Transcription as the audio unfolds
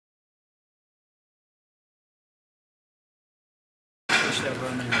watched that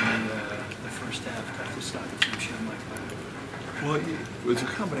run there in the first half, tough to stop the team shooting like that. Well, it was a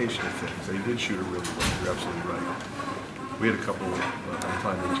combination of things. They did shoot it really well. You're absolutely right. We had a couple of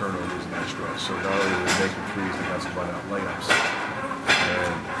untimely turnovers in that stretch. So not only were we making threes, they got some run-out layups,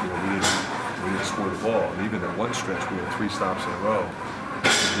 and we didn't score the ball. And even at one stretch, we had 3 stops in a row.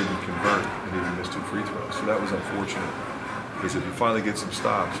 We didn't convert, and even missed 2 free throws. So that was unfortunate. Because if you finally get some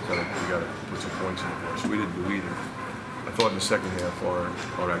stops, you got to put some points in the board. So we didn't do either. I thought in the second half,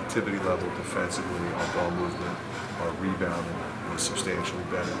 our activity level defensively, our ball movement, our rebounding was substantially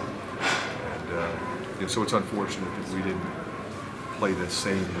better. And so it's unfortunate that we didn't play the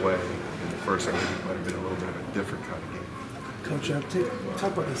same way in the first. I think it might have been a little bit of a different kind of game. Coach,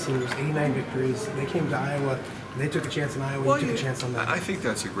 talk about the seniors. 89 victories. They came to Iowa. They took a chance in Iowa. You took a chance on that. I think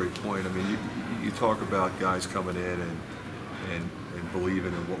that's a great point. I mean, you talk about guys coming in and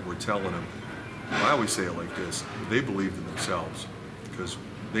believing in what we're telling them. I always say it like this: they believed in themselves because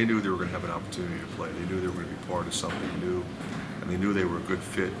they knew they were going to have an opportunity to play. They knew they were going to be part of something new, and they knew they were a good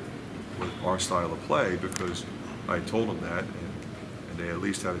fit with our style of play because I told them that, and they at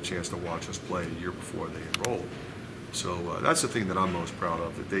least had a chance to watch us play a year before they enrolled. So that's the thing that I'm most proud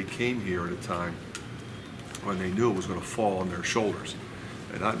of, that they came here at a time when they knew it was going to fall on their shoulders.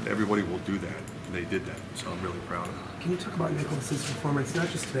 And not everybody will do that, and they did that, so I'm really proud of them. Can you talk about Nicholas's performance, not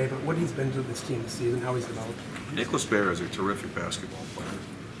just today, but what he's been to this team this season, how he's developed? Nicholas Baer is a terrific basketball player,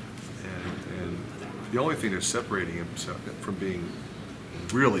 and the only thing that's separating him from being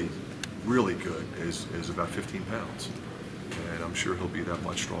really, really good is about 15 pounds. And I'm sure he'll be that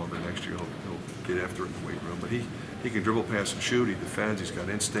much stronger next year. He'll get after it in the weight room. But he can dribble, pass, and shoot. He defends. He's got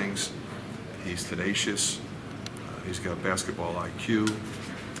instincts. He's tenacious. He's got basketball IQ.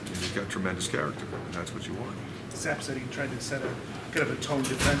 And he's got tremendous character. And that's what you want. Sapp said he tried to set a kind of a tone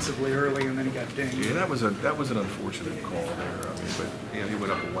defensively early, and then he got dinged. Yeah, that was an unfortunate call there. I mean, but he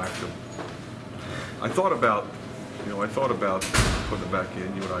went up and whacked him. I thought about putting it back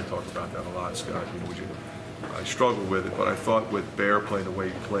in. You and I talked about that a lot, Scott. I struggled with it, but I thought with Baer playing the way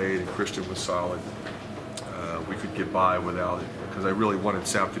he played and Christian was solid, we could get by without it. Because I really wanted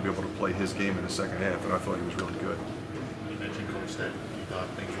Sapp to be able to play his game in the second half, and I thought he was really good. You mentioned, Coach, that you thought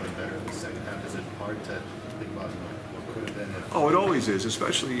things went better in the second half. Is it hard to think about what could have been? Oh, it always is,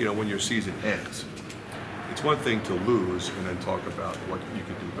 especially when your season ends. It's one thing to lose and then talk about what you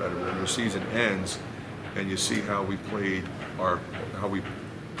could do better. When your season ends and you see how we played, how we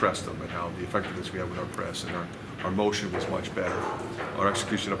pressed them, and how the effectiveness we had with our press, and our motion was much better. Our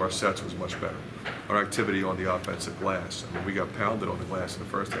execution of our sets was much better. Our activity on the offensive glass. I mean, we got pounded on the glass in the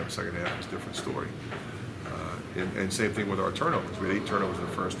first half. The second half was a different story. And same thing with our turnovers. We had 8 turnovers in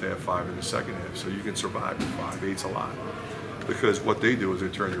the first half, 5 in the second half. So you can survive with 5. 8's a lot. Because what they do is they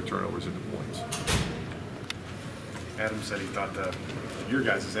turn your turnovers into points. Adam said he thought that your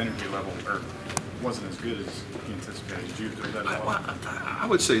guys' energy level wasn't as good as he anticipated. Did you agree with that? I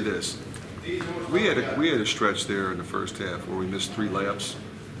would say this: we had a stretch there in the first half where we missed 3 layups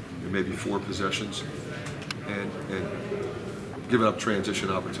and maybe 4 possessions, and giving up transition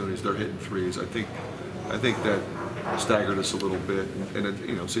opportunities. They're hitting threes. I think that staggered us a little bit,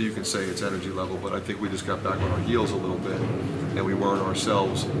 and so you can say it's energy level, but I think we just got back on our heels a little bit, and we weren't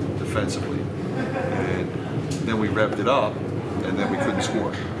ourselves defensively, and then we revved it up, and then we couldn't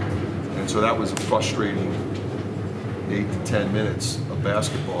score. And so that was a frustrating 8 to 10 minutes of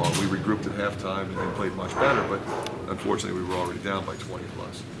basketball. We regrouped at halftime and then played much better, but unfortunately we were already down by 20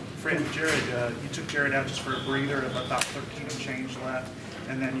 plus. Fran, you took Jared out just for a breather, about 13 and change left,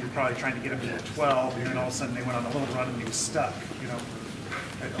 and then you're probably trying to get him to 12, and then all of a sudden they went on a little run and he was stuck,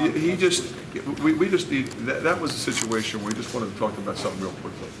 We just need, that was a situation where we just wanted to talk about something real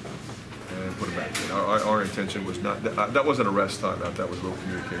quickly and put it back in. Our intention was not, that wasn't a rest time, that was real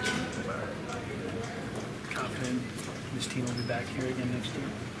communication. Confident this team will be back here again next year?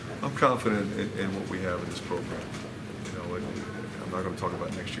 I'm confident in what we have in this program. I'm not going to talk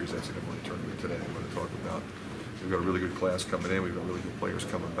about next year's NCAA tournament today. I'm going to talk about, we've got a really good class coming in, we've got really good players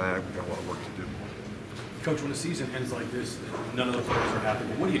coming back, we've got a lot of work to do. Coach, when the season ends like this, none of the players are happy.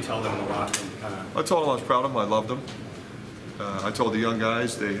 What do you tell them in the locker room? I told them I was proud of them, I loved them. I told the young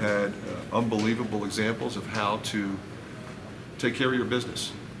guys they had unbelievable examples of how to take care of your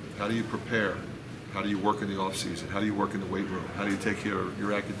business. How do you prepare? How do you work in the off season? How do you work in the weight room? How do you take care of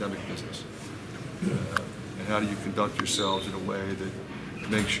your academic business? And how do you conduct yourselves in a way that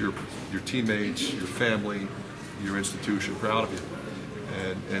makes your teammates, your family, your institution proud of you?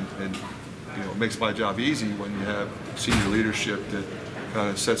 And it makes my job easy when you have senior leadership that kind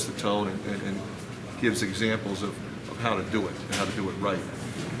of sets the tone and gives examples of how to do it and how to do it right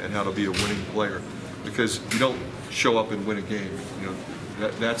and how to be a winning player. because you don't show up and win a game. You know,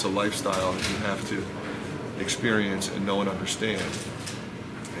 that's a lifestyle that you have to experience and know and understand.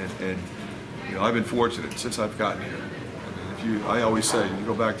 And you know, I've been fortunate since I've gotten here. I mean, I always say, you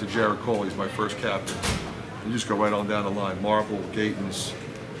go back to Jared Cole, he's my first captain. You just go right on down the line. Marble, Gatens,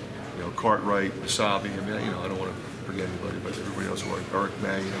 you know, Cartwright, Wasabi. I mean, you know, I don't want to forget anybody, but everybody else who are Eric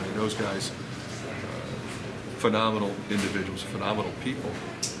May. I mean, those guys, phenomenal individuals, phenomenal people.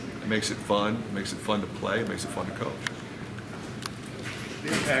 It makes it fun. It makes it fun to play. It makes it fun to coach.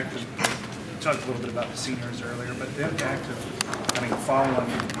 The impact of, we talked a little bit about the seniors earlier, but the impact of, I mean, following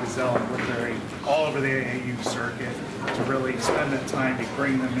Gazelle and Woodbury all over the AAU circuit to really spend that time to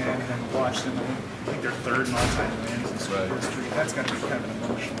bring them in and then watch them. I think their third in all-time wins in school history. That's got to be kind of an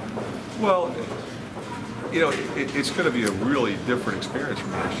emotional. Well, you know, it's going to be a really different experience for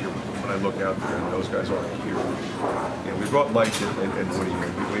me next year when I look out there and those guys aren't here. You know, we brought Mike and Woody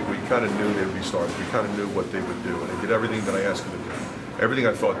here. We kind of knew they would be starters. We kind of knew what they would do, and they did everything that I asked them to do. Everything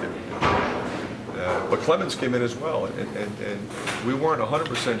I thought they would do. But Clemens came in as well, and we weren't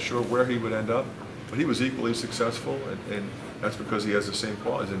 100% sure where he would end up, but he was equally successful, and that's because he has the same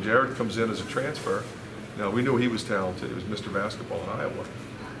qualities. And Jared comes in as a transfer. Now, we knew he was talented. He was Mr. Basketball in Iowa.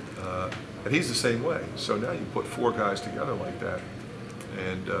 And he's the same way. So now you put four guys together like that.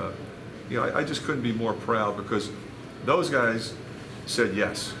 And, you know, I just couldn't be more proud because those guys said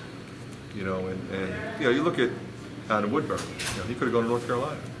yes. You know, and you know, you look at Adam Woodbury. You know, he could have gone to North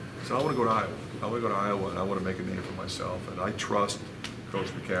Carolina. So I want to go to Iowa. I want to go to Iowa, and I want to make a name for myself. And I trust Coach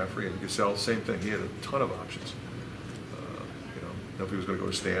McCaffery and Gazelle. Same thing. He had a ton of options. You know, if he was going to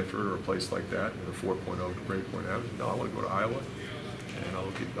go to Stanford or a place like that with a 4.0 grade point average. No, I want to go to Iowa, and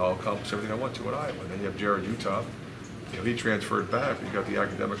I'll accomplish everything I want to at Iowa. And then you have Jared Utah. You know, he transferred back. He got the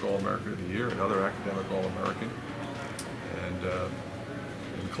Academic All-American of the Year, another Academic All-American,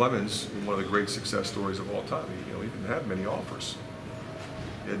 and Clemens, one of the great success stories of all time. You know, he didn't have many offers.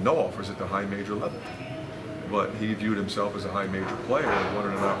 He had no offers at the high major level, but he viewed himself as a high major player and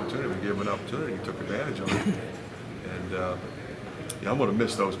wanted an opportunity. We gave him an opportunity. He took advantage of it, and yeah, I'm going to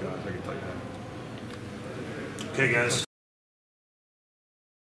miss those guys. I can tell you that. Okay, guys.